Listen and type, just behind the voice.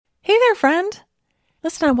Hey there, friend.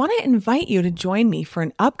 Listen, I want to invite you to join me for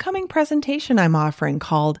an upcoming presentation I'm offering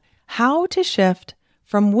called How to Shift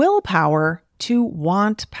from Willpower to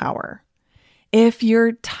Want Power. If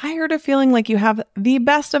you're tired of feeling like you have the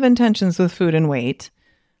best of intentions with food and weight,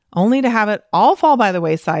 only to have it all fall by the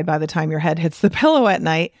wayside by the time your head hits the pillow at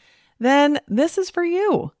night, then this is for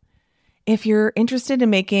you. If you're interested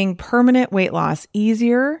in making permanent weight loss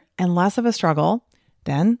easier and less of a struggle,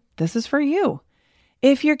 then this is for you.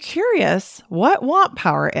 If you're curious what want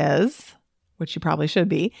power is, which you probably should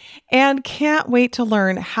be, and can't wait to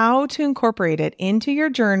learn how to incorporate it into your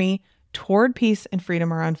journey toward peace and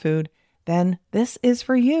freedom around food, then this is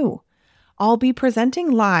for you. I'll be presenting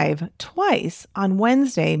live twice on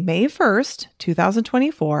Wednesday, May 1st,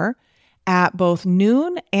 2024, at both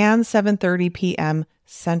noon and 7:30 p.m.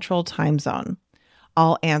 Central Time Zone.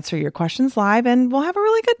 I'll answer your questions live and we'll have a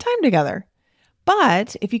really good time together.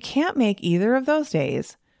 But if you can't make either of those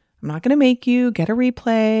days, I'm not going to make you get a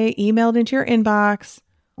replay emailed into your inbox,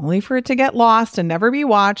 only for it to get lost and never be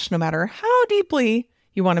watched, no matter how deeply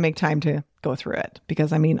you want to make time to go through it.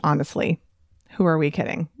 Because, I mean, honestly, who are we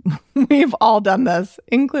kidding? We've all done this,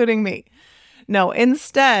 including me. No,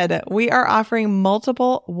 instead, we are offering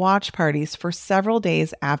multiple watch parties for several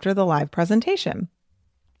days after the live presentation.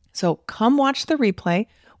 So come watch the replay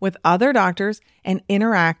with other doctors and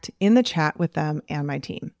interact in the chat with them and my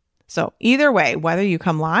team. So either way, whether you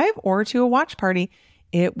come live or to a watch party,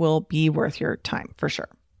 it will be worth your time for sure.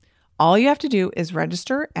 All you have to do is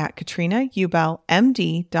register at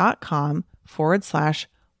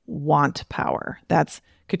katrinaubelmd.com/wantpower. That's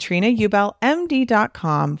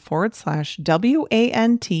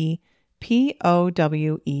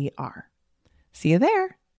katrinaubelmd.com/WANTPOWER. See you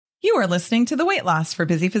there. You are listening to the Weight Loss for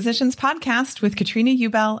Busy Physicians podcast with Katrina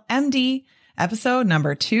Ubel, MD, episode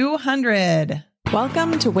number 200.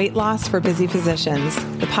 Welcome to Weight Loss for Busy Physicians,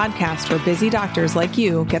 the podcast where busy doctors like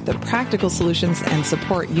you get the practical solutions and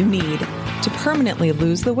support you need to permanently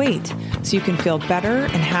lose the weight so you can feel better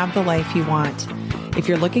and have the life you want. If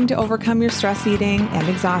you're looking to overcome your stress eating and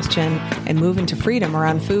exhaustion and move into freedom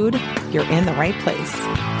around food, you're in the right place.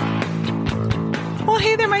 Well,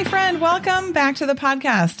 hey there, my friend. Welcome back to the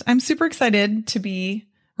podcast. I'm super excited to be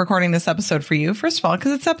recording this episode for you. First of all,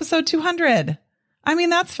 because it's episode 200. I mean,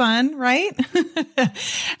 that's fun, right? And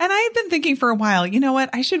I've been thinking for a while, you know what?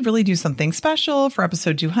 I should really do something special for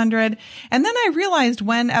episode 200. And then I realized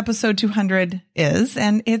when episode 200 is,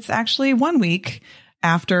 and it's actually 1 week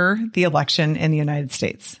after the election in the United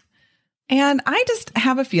States. And I just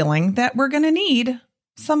have a feeling that we're going to need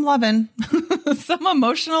some lovin', some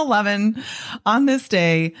emotional lovin' on this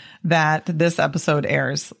day that this episode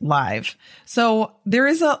airs live. So there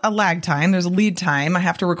is a lag time. There's a lead time. I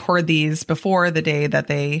have to record these before the day that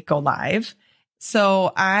they go live.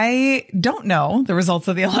 So I don't know the results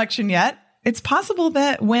of the election yet. It's possible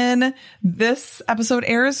that when this episode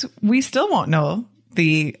airs, we still won't know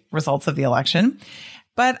the results of the election.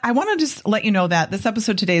 But I want to just let you know that this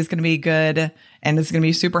episode today is going to be good and it's going to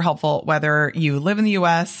be super helpful whether you live in the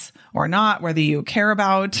U.S. or not, whether you care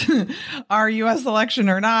about our U.S. election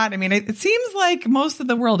or not. I mean, it seems like most of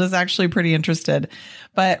the world is actually pretty interested.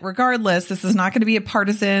 But regardless, this is not going to be a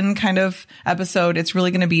partisan kind of episode. It's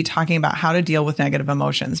really going to be talking about how to deal with negative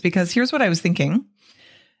emotions. Because here's what I was thinking.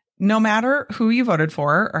 No matter who you voted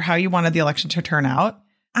for or how you wanted the election to turn out,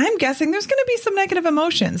 I'm guessing there's going to be some negative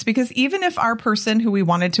emotions because even if our person who we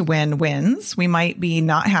wanted to win wins, we might be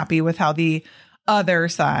not happy with how the other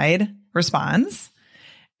side responds.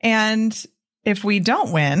 And if we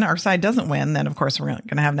don't win, our side doesn't win, then of course we're going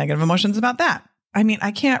to have negative emotions about that. I mean,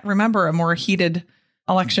 I can't remember a more heated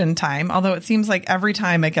election time, although it seems like every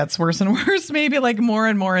time it gets worse and worse, maybe like more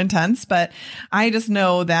and more intense. But I just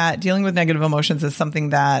know that dealing with negative emotions is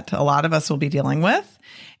something that a lot of us will be dealing with.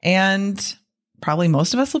 And probably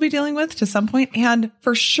most of us will be dealing with to some point, and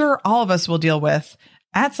for sure all of us will deal with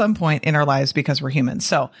at some point in our lives because we're humans.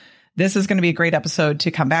 So this is going to be a great episode to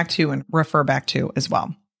come back to and refer back to as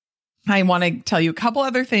well. I want to tell you a couple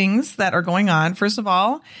other things that are going on. First of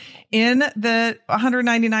all, in the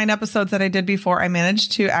 199 episodes that I did before, I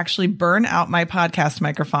managed to actually burn out my podcast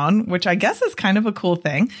microphone, which I guess is kind of a cool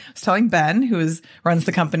thing. I was telling Ben, who runs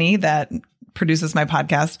the company that produces my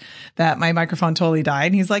podcast, that my microphone totally died.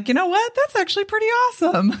 And he's like, you know what? That's actually pretty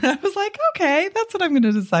awesome. I was like, okay, that's what I'm going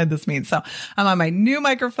to decide this means. So I'm on my new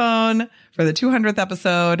microphone for the 200th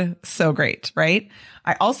episode. So great, right?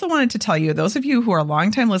 I also wanted to tell you, those of you who are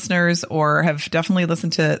longtime listeners or have definitely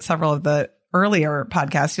listened to several of the earlier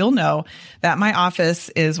podcasts, you'll know that my office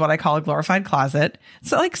is what I call a glorified closet.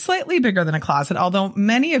 It's like slightly bigger than a closet, although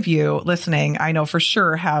many of you listening, I know for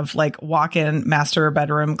sure have like walk-in master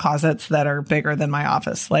bedroom closets that are bigger than my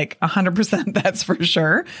office, like 100%, that's for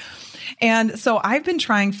sure. And so I've been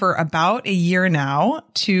trying for about a year now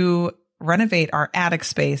to renovate our attic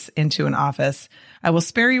space into an office. I will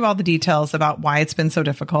spare you all the details about why it's been so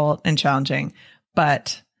difficult and challenging,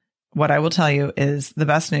 but what I will tell you is the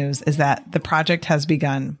best news is that the project has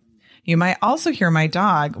begun. You might also hear my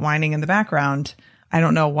dog whining in the background. I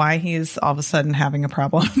don't know why he's all of a sudden having a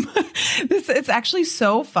problem. It's actually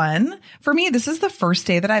so fun. For me, this is the first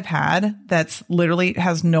day that I've had that's literally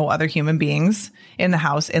has no other human beings in the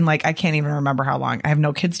house. And like, I can't even remember how long. I have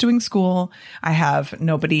no kids doing school. I have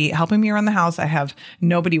nobody helping me around the house. I have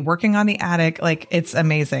nobody working on the attic. Like, it's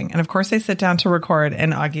amazing. And of course I sit down to record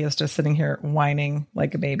and Augie is just sitting here whining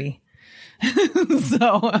like a baby.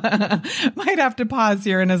 So might have to pause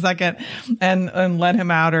here in a second and let him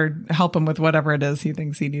out or help him with whatever it is he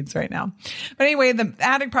thinks he needs right now. But anyway, the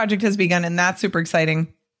attic project has begun and that's super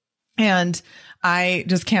exciting. And I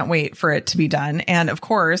just can't wait for it to be done. And of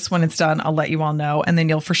course, when it's done, I'll let you all know. And then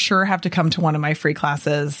you'll for sure have to come to one of my free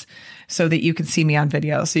classes so that you can see me on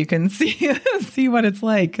video, so you can see what it's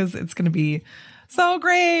like, because it's going to be so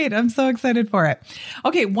great. I'm so excited for it.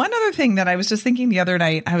 Okay. One other thing that I was just thinking the other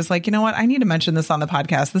night, I was like, you know what? I need to mention this on the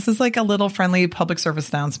podcast. This is like a little friendly public service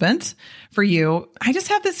announcement for you. I just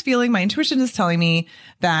have this feeling, my intuition is telling me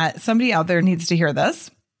that somebody out there needs to hear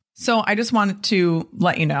this. So I just wanted to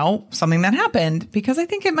let you know something that happened because I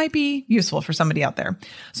think it might be useful for somebody out there.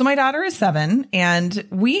 So my daughter is 7 and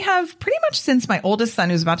we have pretty much since my oldest son,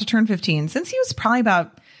 who's about to turn 15, since he was probably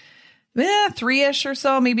about 3-ish or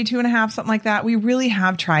so, maybe 2.5, something like that. We really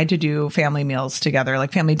have tried to do family meals together,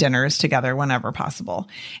 like family dinners together whenever possible.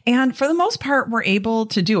 And for the most part, we're able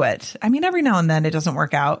to do it. I mean, every now and then it doesn't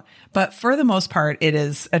work out, but for the most part, it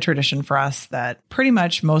is a tradition for us that pretty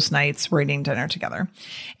much most nights we're eating dinner together.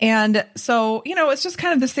 And so, you know, it's just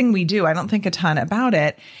kind of this thing we do. I don't think a ton about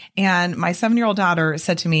it. And my 7-year-old daughter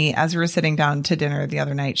said to me as we were sitting down to dinner the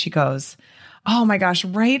other night, she goes, "Oh my gosh,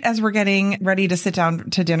 right as we're getting ready to sit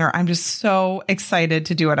down to dinner, I'm just so excited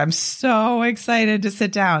to do it. I'm so excited to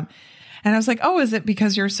sit down." And I was like, "Oh, is it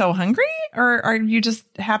because you're so hungry or are you just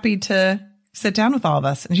happy to sit down with all of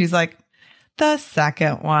us?" And she's like, "The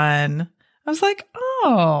second one." I was like,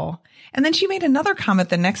 "Oh." And then she made another comment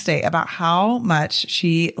the next day about how much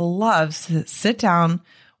she loves to sit down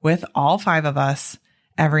with all 5 of us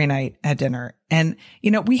every night at dinner. And,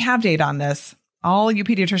 you know, we have data on this. All you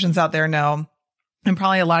pediatricians out there know, and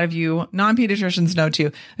probably a lot of you non-pediatricians know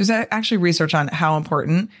too, there's actually research on how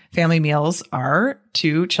important family meals are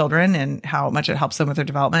to children and how much it helps them with their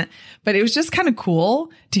development. But it was just kind of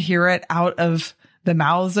cool to hear it out of the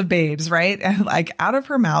mouths of babes, right? And like out of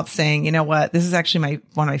her mouth saying, "You know what? This is actually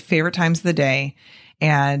one of my favorite times of the day.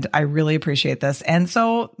 And I really appreciate this." And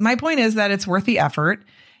so my point is that it's worth the effort.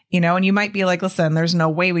 You know, and you might be like, "Listen, there's no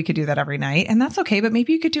way we could do that every night." And that's okay. But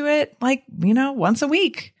maybe you could do it like, you know, once a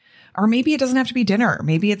week, or maybe it doesn't have to be dinner.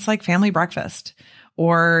 Maybe it's like family breakfast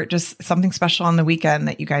or just something special on the weekend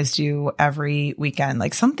that you guys do every weekend,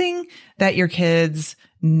 like something that your kids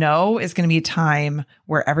know is going to be a time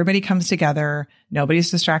where everybody comes together.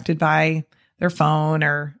 Nobody's distracted by their phone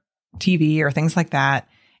or TV or things like that.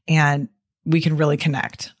 And we can really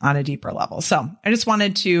connect on a deeper level. So I just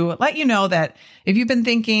wanted to let you know that if you've been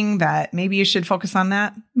thinking that maybe you should focus on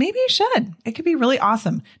that, maybe you should. It could be really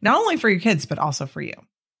awesome, not only for your kids, but also for you.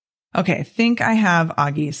 Okay, I think I have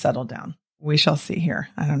Augie settled down. We shall see here.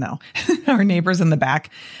 I don't know. Our neighbors in the back,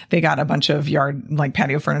 they got a bunch of yard, like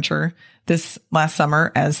patio furniture this last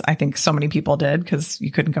summer, as I think so many people did because you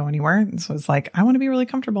couldn't go anywhere. And so it's like, I want to be really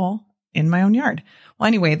comfortable in my own yard. Well,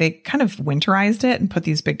 anyway, they kind of winterized it and put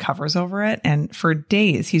these big covers over it. And for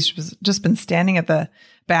days, he's just been standing at the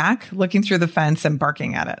back, looking through the fence and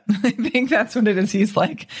barking at it. I think that's what it is. He's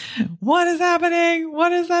like, "What is happening?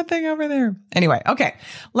 What is that thing over there?" Anyway, okay,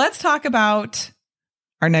 let's talk about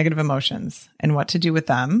our negative emotions and what to do with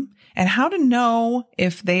them and how to know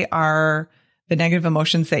if they are the negative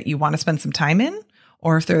emotions that you want to spend some time in,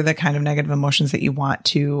 or if they're the kind of negative emotions that you want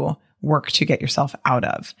to work to get yourself out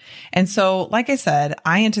of. And so, like I said,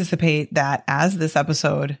 I anticipate that as this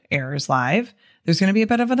episode airs live, there's going to be a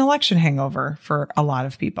bit of an election hangover for a lot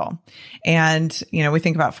of people. And, you know, we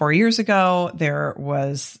think about 4 years ago, there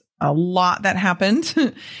was a lot that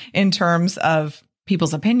happened in terms of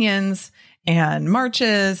people's opinions and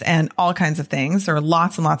marches and all kinds of things. There are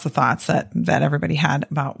lots and lots of thoughts that everybody had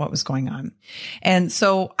about what was going on. And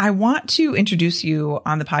so I want to introduce you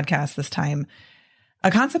on the podcast this time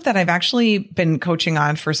a concept that I've actually been coaching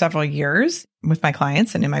on for several years with my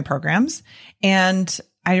clients and in my programs. And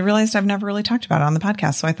I realized I've never really talked about it on the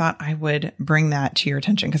podcast. So I thought I would bring that to your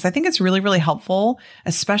attention because I think it's really, really helpful,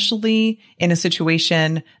 especially in a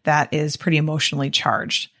situation that is pretty emotionally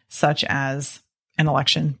charged, such as an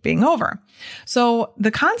election being over. So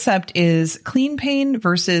the concept is clean pain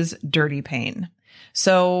versus dirty pain.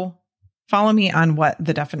 So follow me on what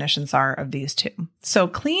the definitions are of these two. So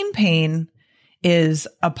clean pain is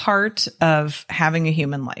a part of having a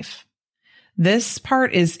human life. This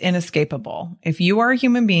part is inescapable. If you are a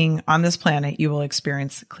human being on this planet, you will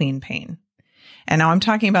experience clean pain. And now I'm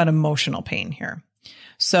talking about emotional pain here.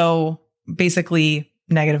 So basically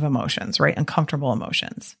negative emotions, right? Uncomfortable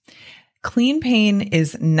emotions. Clean pain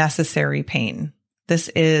is necessary pain. This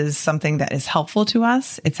is something that is helpful to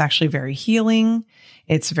us. It's actually very healing.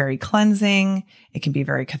 It's very cleansing. It can be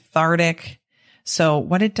very cathartic. So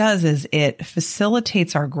what it does is it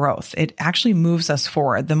facilitates our growth. It actually moves us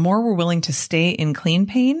forward. The more we're willing to stay in clean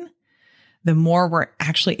pain, the more we're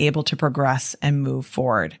actually able to progress and move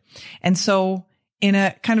forward. And so in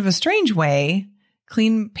a kind of a strange way,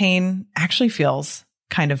 clean pain actually feels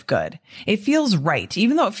kind of good. It feels right.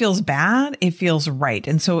 Even though it feels bad, it feels right.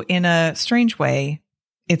 And so in a strange way,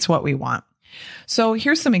 it's what we want. So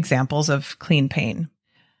here's some examples of clean pain.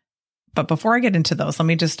 But before I get into those, let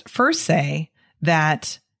me just first say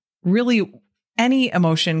that really any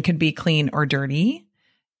emotion could be clean or dirty.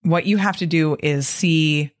 What you have to do is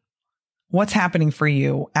see what's happening for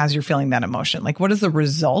you as you're feeling that emotion. Like, what is the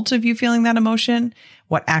result of you feeling that emotion?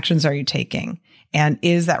 What actions are you taking? And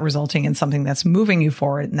is that resulting in something that's moving you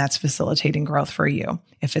forward and that's facilitating growth for you?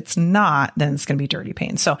 If it's not, then it's going to be dirty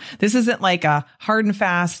pain. So this isn't like a hard and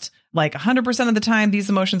fast, like 100% of the time, these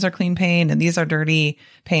emotions are clean pain and these are dirty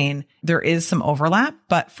pain. There is some overlap,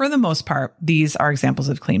 but for the most part, these are examples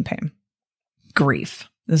of clean pain. Grief.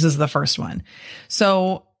 This is the first one.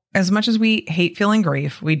 So as much as we hate feeling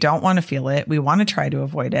grief, we don't want to feel it. We want to try to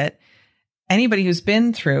avoid it. Anybody who's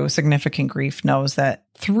been through significant grief knows that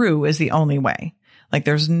through is the only way. Like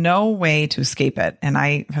there's no way to escape it. And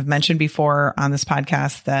I have mentioned before on this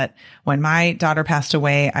podcast that when my daughter passed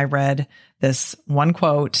away, I read this one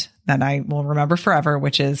quote that I will remember forever,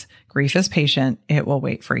 which is, grief is patient. It will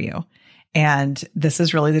wait for you. And this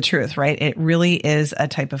is really the truth, right? It really is a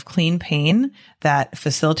type of clean pain that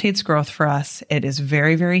facilitates growth for us. It is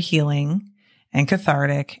very, very healing and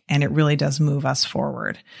cathartic, and it really does move us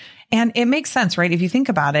forward. And it makes sense, right? If you think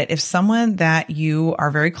about it, if someone that you are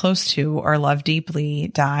very close to or love deeply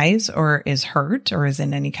dies or is hurt or is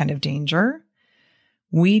in any kind of danger,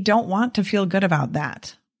 we don't want to feel good about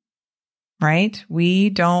that, right? We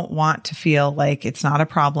don't want to feel like it's not a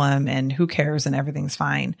problem and who cares and everything's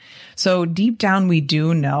fine. So deep down, we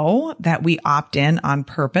do know that we opt in on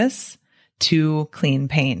purpose to clean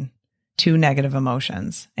pain, to negative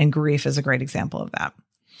emotions, and grief is a great example of that.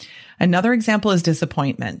 Another example is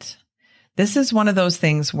disappointment. This is one of those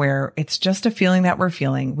things where it's just a feeling that we're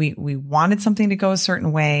feeling. We wanted something to go a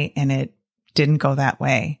certain way and it didn't go that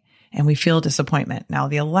way. And we feel disappointment. Now,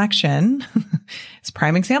 the election is a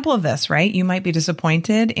prime example of this, right? You might be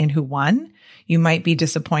disappointed in who won. You might be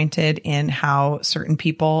disappointed in how certain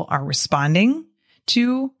people are responding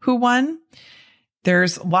to who won.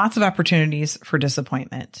 There's lots of opportunities for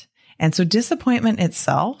disappointment. And so disappointment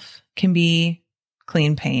itself can be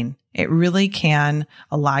clean pain. It really can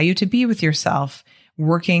allow you to be with yourself,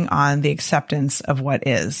 working on the acceptance of what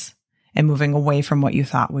is and moving away from what you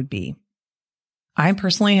thought would be. I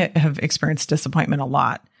personally have experienced disappointment a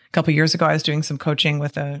lot. A couple of years ago, I was doing some coaching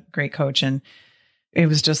with a great coach, and it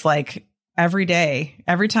was just like every day,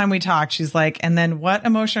 every time we talked, she's like, and then what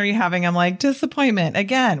emotion are you having? I'm like, disappointment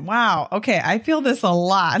again. Wow. Okay. I feel this a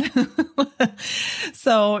lot.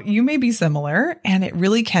 So you may be similar, and it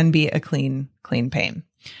really can be a clean pain.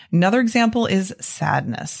 Another example is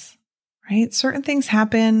sadness, right? Certain things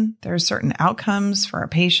happen. There are certain outcomes for our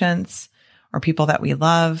patients or people that we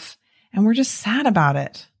love, and we're just sad about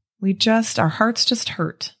it. Our hearts just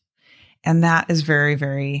hurt. And that is very,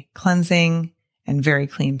 very cleansing and very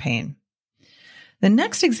clean pain. The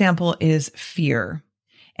next example is fear.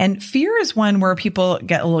 And fear is one where people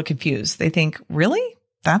get a little confused. They think, really?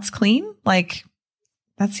 That's clean? Like,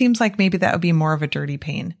 that seems like maybe that would be more of a dirty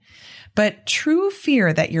pain. But true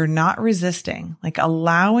fear that you're not resisting, like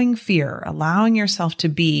allowing fear, allowing yourself to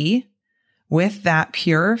be with that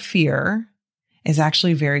pure fear, is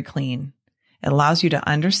actually very clean. It allows you to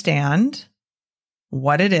understand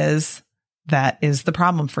what it is that is the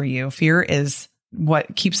problem for you. Fear is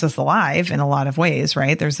what keeps us alive in a lot of ways,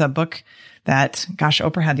 right? There's a book that,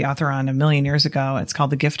 Oprah had the author on 1 million years ago. It's called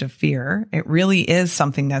The Gift of Fear. It really is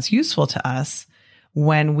something that's useful to us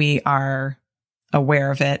when we are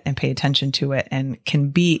aware of it and pay attention to it and can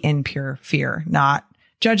be in pure fear, not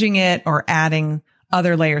judging it or adding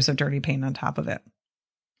other layers of dirty pain on top of it.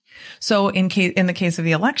 So in the case of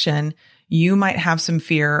the election, you might have some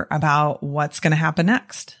fear about what's going to happen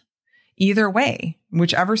next. Either way,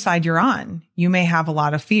 whichever side you're on, you may have a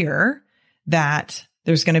lot of fear that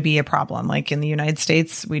there's going to be a problem. Like in the United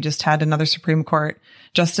States, we just had another Supreme Court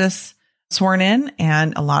justice sworn in,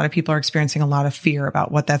 and a lot of people are experiencing a lot of fear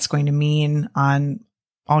about what that's going to mean on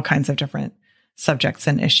all kinds of different subjects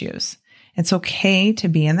and issues. It's okay to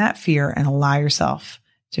be in that fear and allow yourself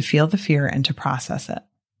to feel the fear and to process it.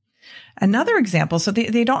 Another example, so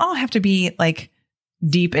they don't all have to be like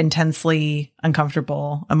deep, intensely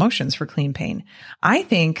uncomfortable emotions for clean pain. I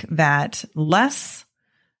think that less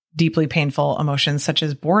deeply painful emotions such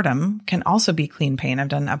as boredom can also be clean pain. I've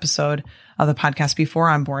done an episode of the podcast before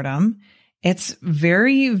on boredom. It's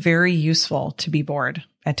very, very useful to be bored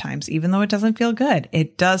at times, even though it doesn't feel good.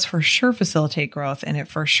 It does for sure facilitate growth, and it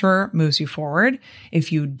for sure moves you forward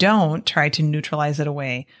if you don't try to neutralize it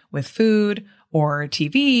away with food or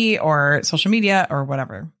TV or social media or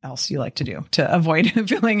whatever else you like to do to avoid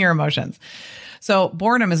feeling your emotions. So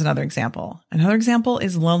boredom is another example. Another example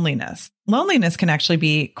is loneliness. Loneliness can actually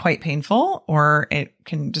be quite painful, or it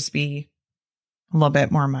can just be a little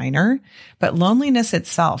bit more minor. But loneliness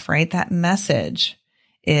itself, right? That message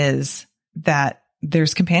is that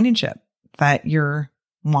there's companionship that you're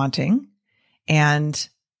wanting, and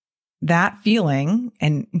that feeling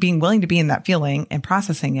and being willing to be in that feeling and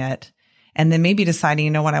processing it, and then maybe deciding,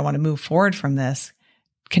 you know what, I want to move forward from this,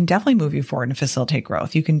 can definitely move you forward and facilitate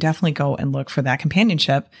growth. You can definitely go and look for that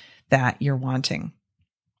companionship that you're wanting.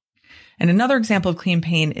 And another example of clean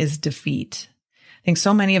pain is defeat. I think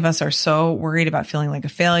so many of us are so worried about feeling like a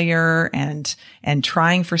failure and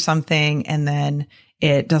trying for something, and then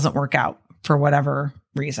it doesn't work out for whatever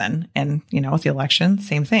reason. And, with the election,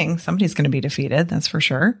 same thing. Somebody's going to be defeated. That's for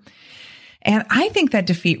sure. And I think that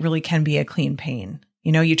defeat really can be a clean pain.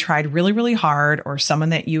 You tried really, really hard, or someone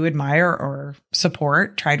that you admire or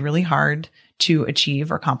support tried really hard to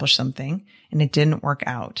achieve or accomplish something, and it didn't work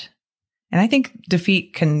out. And I think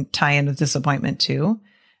defeat can tie in with disappointment too,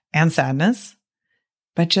 and sadness,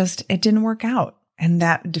 but just it didn't work out. And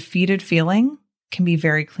that defeated feeling can be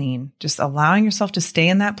very clean. Just allowing yourself to stay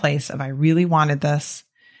in that place of, I really wanted this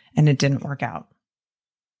and it didn't work out.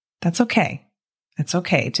 That's okay. It's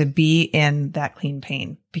okay to be in that clean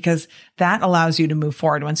pain, because that allows you to move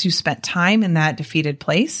forward. Once you spent time in that defeated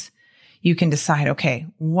place, you can decide, okay,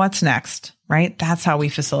 what's next, right? That's how we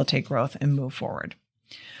facilitate growth and move forward.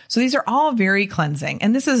 So these are all very cleansing.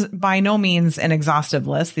 And this is by no means an exhaustive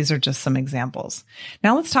list. These are just some examples.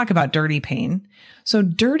 Now let's talk about dirty pain. So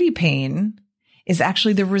dirty pain is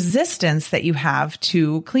actually the resistance that you have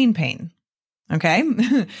to clean pain. Okay.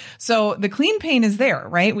 So the clean pain is there,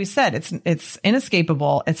 right? We said it's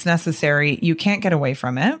inescapable. It's necessary. You can't get away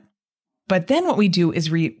from it. But then what we do is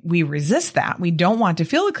we resist that. We don't want to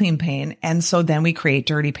feel the clean pain. And so then we create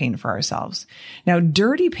dirty pain for ourselves. Now,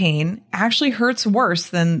 dirty pain actually hurts worse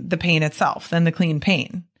than the pain itself, than the clean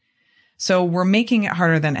pain. So we're making it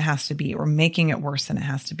harder than it has to be. We're making it worse than it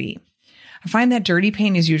has to be. I find that dirty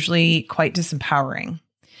pain is usually quite disempowering.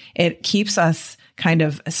 It keeps us kind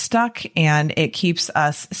of stuck, and it keeps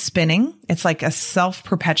us spinning. It's like a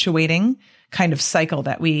self-perpetuating kind of cycle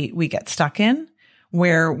that we get stuck in,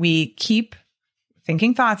 where we keep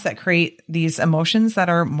thinking thoughts that create these emotions that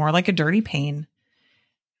are more like a dirty pain.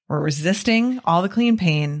 We're resisting all the clean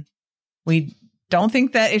pain. We don't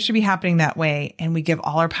think that it should be happening that way. And we give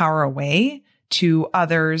all our power away to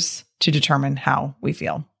others to determine how we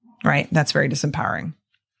feel, right? That's very disempowering.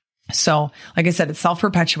 So like I said, it's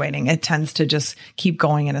self-perpetuating. It tends to just keep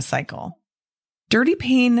going in a cycle. Dirty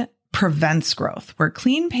pain prevents growth. Where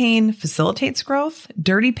clean pain facilitates growth,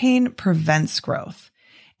 dirty pain prevents growth.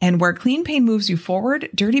 And where clean pain moves you forward,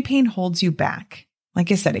 dirty pain holds you back. Like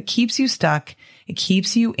I said, it keeps you stuck. It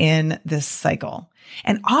keeps you in this cycle.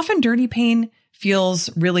 And often dirty pain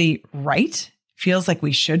feels really right, feels like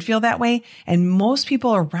we should feel that way. And most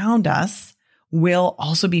people around us will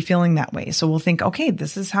also be feeling that way. So we'll think, okay,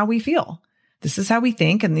 this is how we feel. This is how we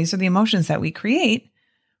think. And these are the emotions that we create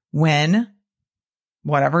when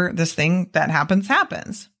whatever this thing that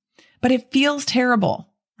happens. But it feels terrible,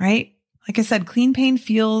 right? Like I said, clean pain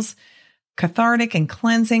feels cathartic and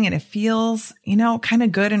cleansing, and it feels, kind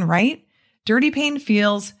of good and right. Dirty pain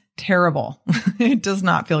feels terrible. It does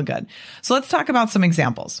not feel good. So let's talk about some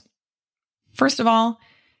examples. First of all,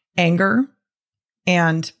 anger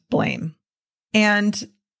and blame. And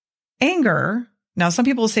anger, now some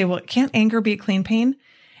people will say, well, can't anger be a clean pain?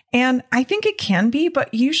 And I think it can be,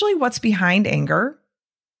 but usually what's behind anger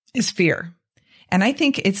is fear. And I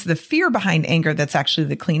think it's the fear behind anger that's actually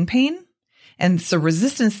the clean pain. And it's the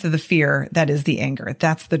resistance to the fear that is the anger.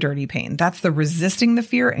 That's the dirty pain. That's the resisting the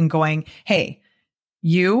fear and going, hey,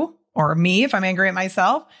 you or me, if I'm angry at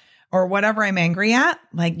myself or whatever I'm angry at,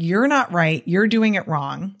 like, you're not right. You're doing it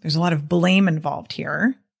wrong. There's a lot of blame involved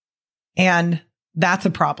here. And that's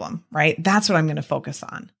a problem, right? That's what I'm going to focus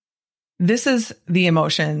on. This is the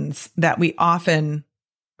emotions that we often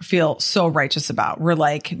feel so righteous about. We're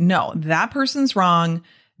like, no, that person's wrong.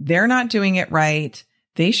 They're not doing it right.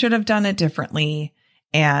 They should have done it differently.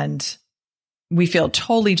 And we feel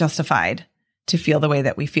totally justified to feel the way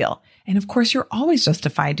that we feel. And of course, you're always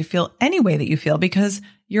justified to feel any way that you feel because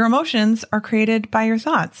your emotions are created by your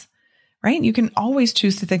thoughts, right? You can always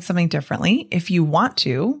choose to think something differently if you want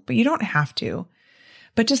to, but you don't have to.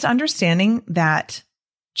 But just understanding that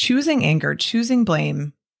choosing anger, choosing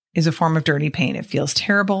blame is a form of dirty pain. It feels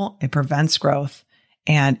terrible. It prevents growth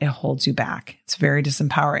and it holds you back. It's very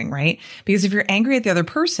disempowering, right? Because if you're angry at the other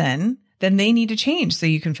person, then they need to change so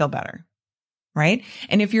you can feel better, right?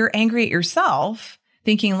 And if you're angry at yourself,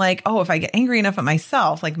 thinking like, oh, if I get angry enough at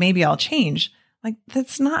myself, like maybe I'll change. Like,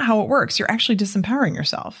 that's not how it works. You're actually disempowering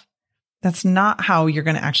yourself. That's not how you're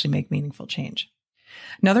going to actually make meaningful change.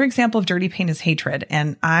 Another example of dirty pain is hatred.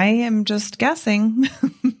 And I am just guessing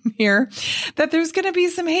here that there's going to be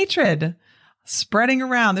some hatred spreading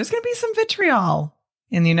around. There's going to be some vitriol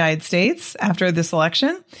in the United States after this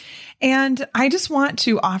election. And I just want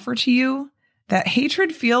to offer to you that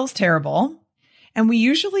hatred feels terrible. And we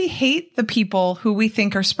usually hate the people who we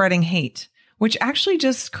think are spreading hate, which actually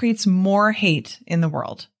just creates more hate in the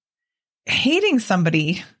world. Hating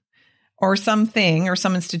somebody or something or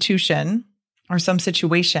some institution or some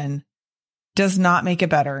situation does not make it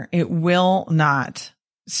better. It will not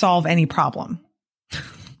solve any problem.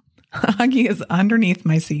 Huggy is underneath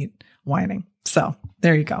my seat whining. So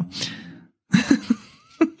there you go.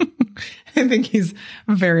 I think he's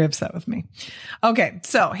very upset with me. Okay.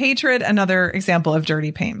 So hatred, another example of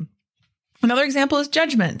dirty pain. Another example is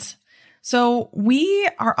judgment. So we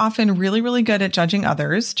are often really, really good at judging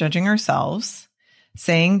others, judging ourselves,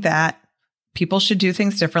 saying that people should do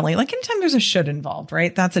things differently. Like anytime there's a should involved,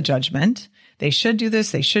 right? That's a judgment. They should do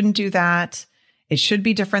this. They shouldn't do that. It should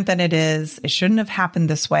be different than it is. It shouldn't have happened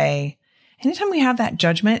this way. Anytime we have that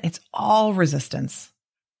judgment, it's all resistance.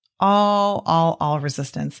 All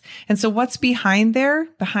resistance. And so what's behind there,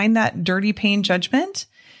 behind that dirty pain judgment?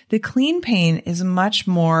 The clean pain is much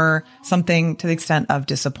more something to the extent of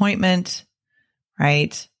disappointment,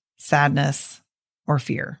 right? Sadness or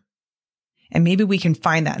fear. And maybe we can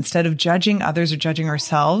find that instead of judging others or judging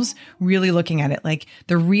ourselves, really looking at it like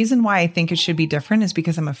the reason why I think it should be different is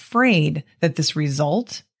because I'm afraid that this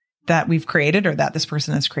result that we've created or that this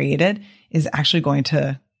person has created is actually going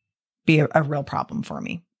to be a real problem for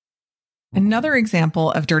me. Another example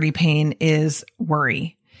of dirty pain is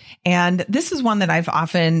worry. And this is one that I've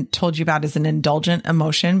often told you about as an indulgent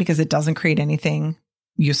emotion because it doesn't create anything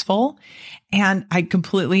useful. And I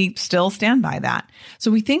completely still stand by that. So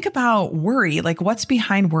we think about worry, like what's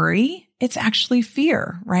behind worry? It's actually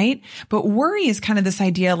fear, right? But worry is kind of this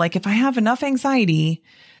idea, like if I have enough anxiety,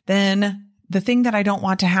 then the thing that I don't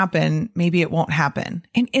want to happen, maybe it won't happen.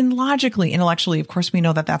 And logically, intellectually, of course, we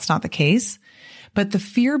know that that's not the case. But the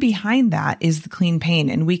fear behind that is the clean pain.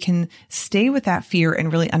 And we can stay with that fear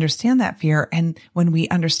and really understand that fear. And when we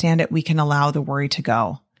understand it, we can allow the worry to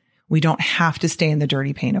go. We don't have to stay in the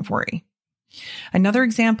dirty pain of worry. Another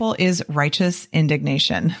example is righteous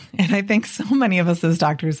indignation. And I think so many of us as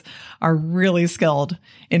doctors are really skilled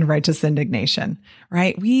in righteous indignation,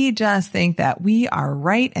 right? We just think that we are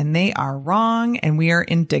right and they are wrong and we are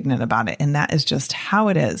indignant about it. And that is just how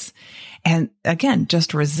it is. And again,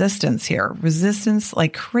 just resistance here, resistance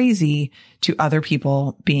like crazy to other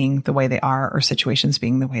people being the way they are or situations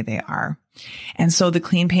being the way they are. And so the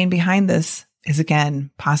clean pain behind this is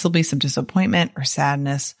again, possibly some disappointment or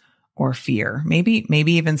sadness or fear, maybe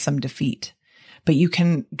even some defeat, but you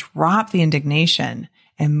can drop the indignation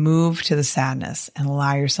and move to the sadness and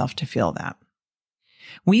allow yourself to feel that.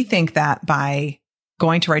 We think that by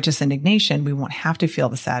going to righteous indignation, we won't have to feel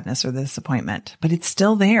the sadness or the disappointment, but it's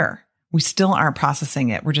still there. We still aren't processing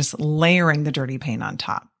it. We're just layering the dirty pain on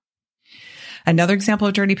top. Another example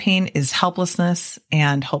of dirty pain is helplessness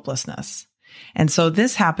and hopelessness. And so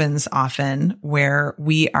this happens often where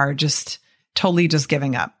we are just totally just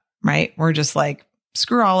giving up, right? We're just like,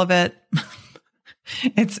 screw all of it.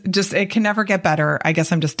 It can never get better. I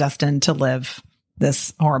guess I'm just destined to live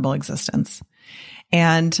this horrible existence.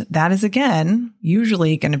 And that is, again,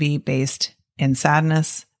 usually going to be based in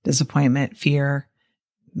sadness, disappointment, fear,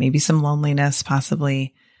 maybe some loneliness,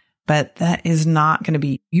 possibly, But that is not going to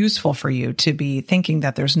be useful for you to be thinking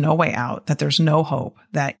that there's no way out, that there's no hope,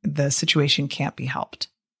 that the situation can't be helped.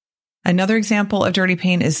 Another example of dirty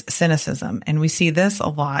pain is cynicism. And we see this a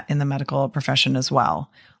lot in the medical profession as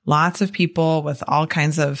well. Lots of people with all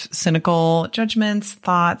kinds of cynical judgments,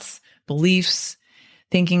 thoughts, beliefs,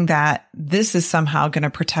 thinking that this is somehow going to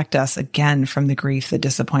protect us again from the grief, the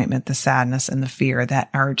disappointment, the sadness, and the fear that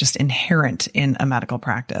are just inherent in a medical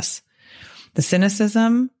practice. The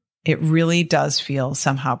cynicism, it really does feel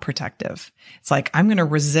somehow protective. It's like, I'm going to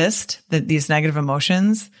resist these negative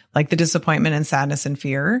emotions, like the disappointment and sadness and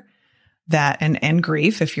fear and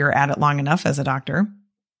grief. If you're at it long enough as a doctor,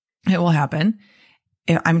 it will happen.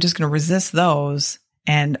 I'm just going to resist those,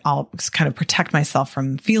 and I'll kind of protect myself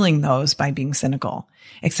from feeling those by being cynical.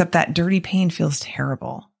 Except that dirty pain feels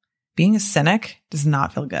terrible. Being a cynic does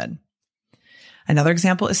not feel good. Another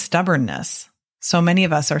example is stubbornness. So many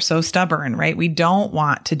of us are so stubborn, right? We don't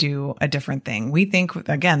want to do a different thing. We think,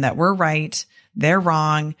 again, that we're right, they're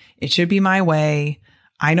wrong, it should be my way,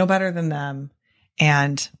 I know better than them.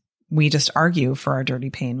 And we just argue for our dirty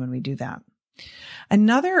pain when we do that.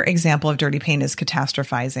 Another example of dirty pain is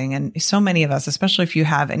catastrophizing. And so many of us, especially if you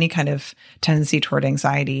have any kind of tendency toward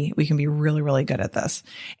anxiety, we can be really, really good at this.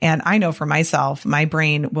 And I know for myself, my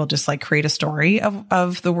brain will just like create a story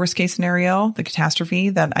of the worst case scenario, the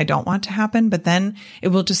catastrophe that I don't want to happen, but then it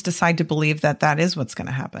will just decide to believe that that is what's going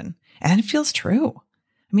to happen. And it feels true.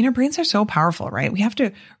 I mean, our brains are so powerful, right? We have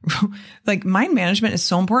to, like, mind management is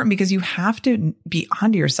so important because you have to be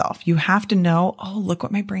onto yourself. You have to know, oh, look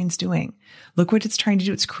what my brain's doing. Look what it's trying to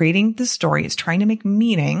do. It's creating the story. It's trying to make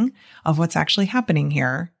meaning of what's actually happening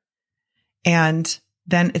here. And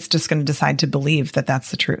then it's just going to decide to believe that that's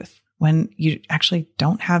the truth when you actually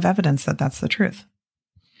don't have evidence that that's the truth.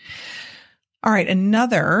 All right.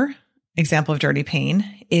 Another example of dirty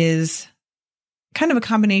pain is kind of a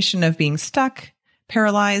combination of being stuck,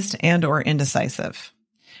 paralyzed, and or indecisive,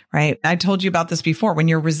 right? I told you about this before. When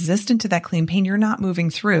you're resistant to that clean pain, you're not moving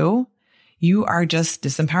through. You are just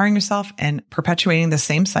disempowering yourself and perpetuating the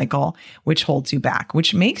same cycle, which holds you back,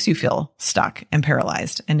 which makes you feel stuck and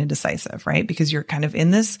paralyzed and indecisive, right? Because you're kind of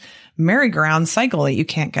in this merry-go-round cycle that you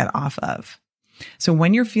can't get off of. So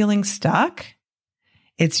when you're feeling stuck,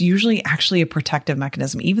 it's usually actually a protective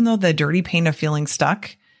mechanism. Even though the dirty pain of feeling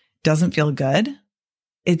stuck doesn't feel good,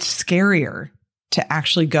 it's scarier to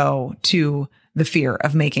actually go to the fear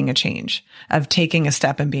of making a change, of taking a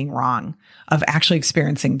step and being wrong, of actually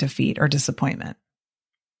experiencing defeat or disappointment.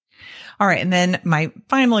 All right. And then my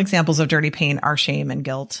final examples of dirty pain are shame and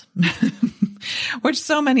guilt, which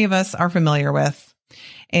so many of us are familiar with.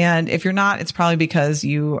 And if you're not, it's probably because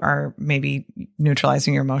you are maybe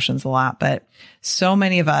neutralizing your emotions a lot. But so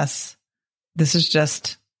many of us, this is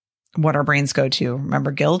just what our brains go to.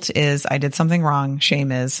 Remember, guilt is I did something wrong.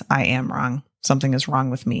 Shame is I am wrong. Something is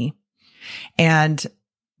wrong with me. And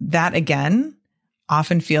that, again,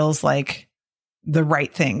 often feels like the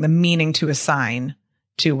right thing, the meaning to assign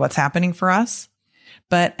to what's happening for us.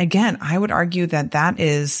 But again, I would argue that that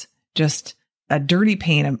is just a dirty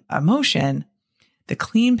pain emotion. The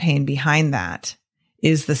clean pain behind that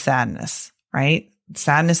is the sadness, right?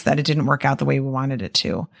 Sadness that it didn't work out the way we wanted it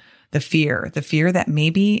to. The fear that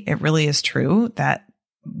maybe it really is true that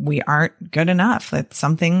we aren't good enough, that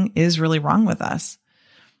something is really wrong with us,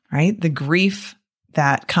 right? The grief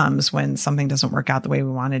that comes when something doesn't work out the way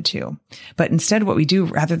we wanted to. But instead, what we do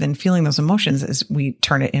rather than feeling those emotions is we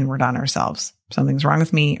turn it inward on ourselves. Something's wrong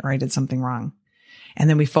with me, or I did something wrong. And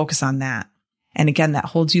then we focus on that. And again, that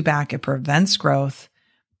holds you back. It prevents growth,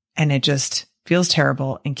 and it just feels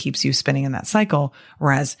terrible and keeps you spinning in that cycle.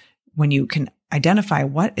 Whereas when you can identify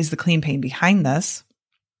what is the clean pain behind this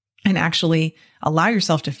and actually allow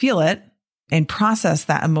yourself to feel it and process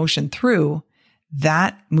that emotion through,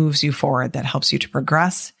 that moves you forward. That helps you to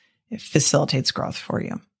progress. It facilitates growth for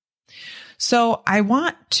you. So I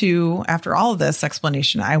want to, after all of this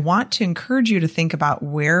explanation, I want to encourage you to think about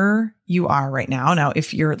where you are right now. Now,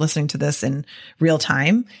 if you're listening to this in real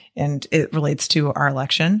time and it relates to our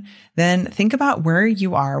election, then think about where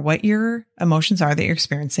you are, what your emotions are that you're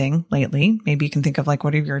experiencing lately. Maybe you can think of like,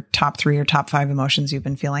 what are your top 3 or top 5 emotions you've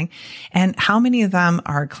been feeling, and how many of them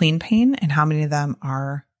are clean pain and how many of them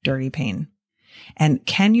are dirty pain. And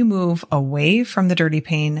can you move away from the dirty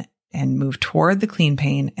pain and move toward the clean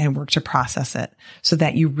pain and work to process it so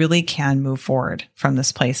that you really can move forward from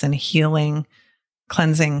this place in a healing,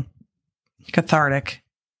 cleansing, cathartic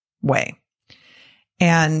way.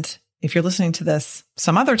 And if you're listening to this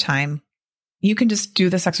some other time, you can just do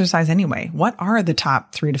this exercise anyway. What are the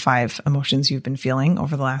top 3 to 5 emotions you've been feeling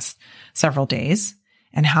over the last several days?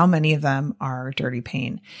 and how many of them are dirty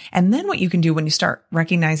pain. And then what you can do when you start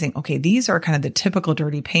recognizing, okay, these are kind of the typical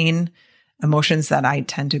dirty pain emotions that I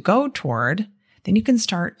tend to go toward, then you can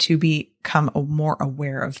start to become more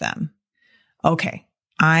aware of them. Okay,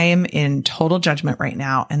 I'm in total judgment right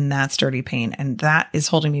now, and that's dirty pain, and that is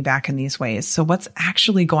holding me back in these ways. So what's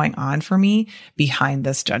actually going on for me behind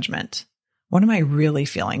this judgment? What am I really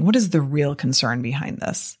feeling? What is the real concern behind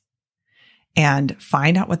this? And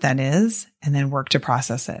find out what that is, and then work to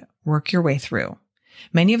process it. Work your way through.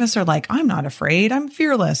 Many of us are like, I'm not afraid. I'm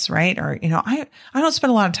fearless, right? Or, I don't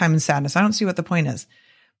spend a lot of time in sadness. I don't see what the point is.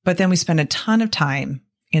 But then we spend a ton of time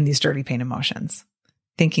in these dirty pain emotions,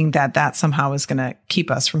 thinking that somehow is going to keep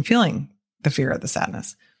us from feeling the fear or the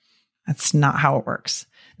sadness. That's not how it works.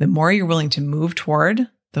 The more you're willing to move toward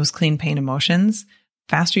those clean pain emotions,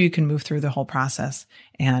 faster you can move through the whole process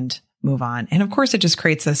and move on. And of course, it just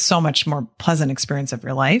creates a so much more pleasant experience of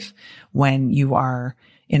your life when you are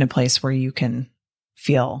in a place where you can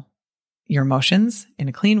feel your emotions in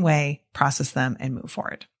a clean way, process them, and move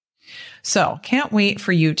forward. So can't wait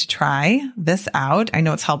for you to try this out. I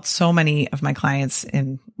know it's helped so many of my clients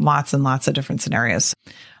in lots and lots of different scenarios.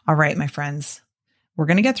 All right, my friends, we're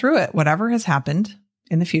going to get through it. Whatever has happened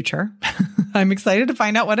in the future, I'm excited to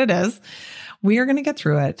find out what it is. We are going to get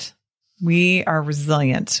through it. We are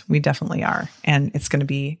resilient. We definitely are. And it's going to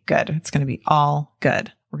be good. It's going to be all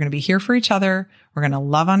good. We're going to be here for each other. We're going to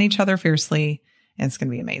love on each other fiercely. And it's going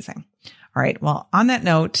to be amazing. All right. Well, on that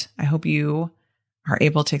note, I hope you are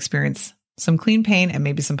able to experience some clean pain and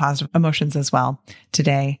maybe some positive emotions as well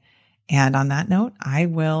today. And on that note, I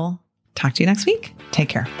will talk to you next week. Take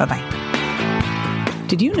care. Bye-bye.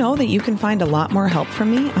 Did you know that you can find a lot more help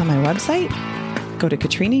from me on my website? Go to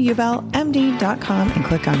KatrinaUbelMD.com and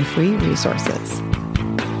click on free resources.